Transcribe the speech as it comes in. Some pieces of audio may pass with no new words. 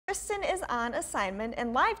Kristen is on assignment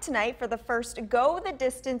and live tonight for the first Go the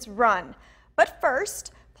Distance run. But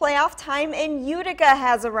first, playoff time in Utica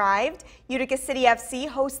has arrived. Utica City FC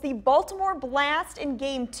hosts the Baltimore Blast in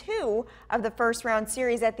Game 2 of the first round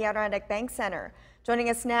series at the Adirondack Bank Center. Joining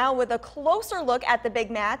us now with a closer look at the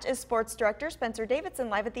big match is Sports Director Spencer Davidson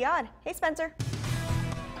live at the Odd. Hey, Spencer.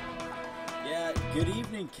 Yeah, good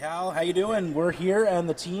evening, Cal. How you doing? We're here, and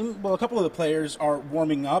the team, well, a couple of the players are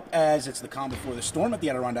warming up as it's the calm before the storm at the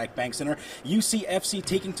Adirondack Bank Center. UCFC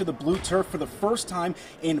taking to the blue turf for the first time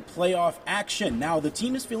in playoff action. Now, the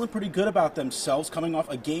team is feeling pretty good about themselves, coming off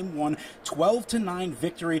a Game 1 12-9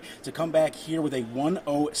 victory to come back here with a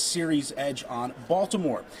 1-0 series edge on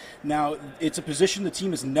Baltimore. Now, it's a position the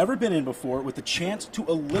team has never been in before, with the chance to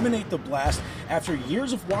eliminate the Blast after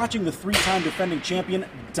years of watching the three-time defending champion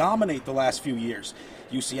dominate the last few years.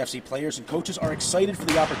 UCFC players and coaches are excited for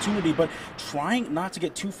the opportunity, but trying not to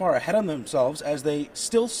get too far ahead of themselves, as they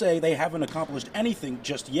still say they haven't accomplished anything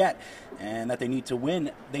just yet, and that they need to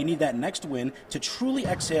win. They need that next win to truly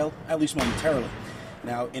exhale, at least momentarily.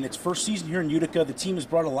 Now, in its first season here in Utica, the team has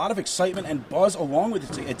brought a lot of excitement and buzz along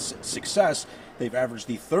with its success. They've averaged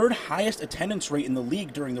the third highest attendance rate in the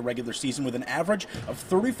league during the regular season, with an average of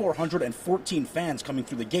 3,414 fans coming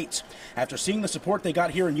through the gates. After seeing the support they got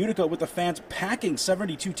here in Utica, with the fans packing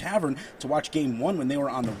 72 Tavern to watch Game 1 when they were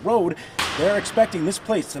on the road, they're expecting this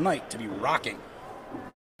place tonight to be rocking.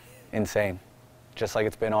 Insane. Just like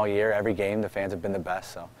it's been all year, every game the fans have been the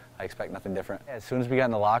best, so I expect nothing different. As soon as we got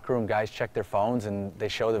in the locker room, guys check their phones and they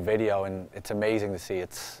show the video, and it's amazing to see.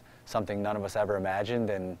 It's something none of us ever imagined,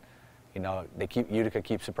 and you know, Utica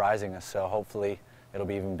keeps surprising us, so hopefully it'll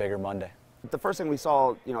be even bigger Monday. The first thing we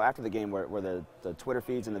saw, after the game were the Twitter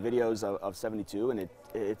feeds and the videos of 72, and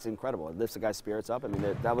it's incredible. It lifts the guys' spirits up. I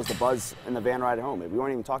mean, that was the buzz in the van ride home. We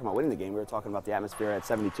weren't even talking about winning the game. We were talking about the atmosphere at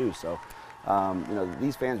 72. So,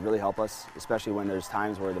 these fans really help us, especially when there's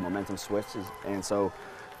times where the momentum switches. And so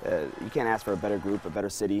you can't ask for a better group, a better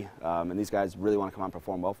city, and these guys really want to come out and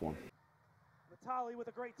perform well for them. Vitali with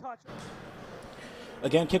a great touch.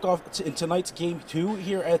 Again, kickoff in tonight's Game 2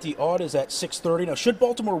 here at the Odd is at 6:30. Now, should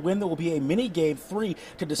Baltimore win, there will be a mini Game 3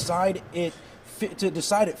 to decide it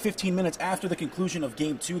at 15 minutes after the conclusion of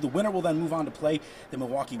Game 2. The winner will then move on to play the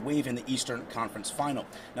Milwaukee Wave in the Eastern Conference Final.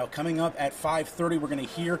 Now, coming up at 5:30, we're going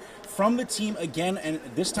to hear from the team again, and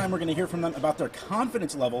this time we're going to hear from them about their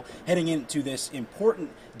confidence level heading into this important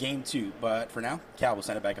Game 2. But for now, Cal will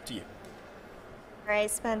send it back up to you. All right,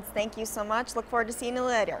 Spence, thank you so much. Look forward to seeing you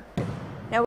later.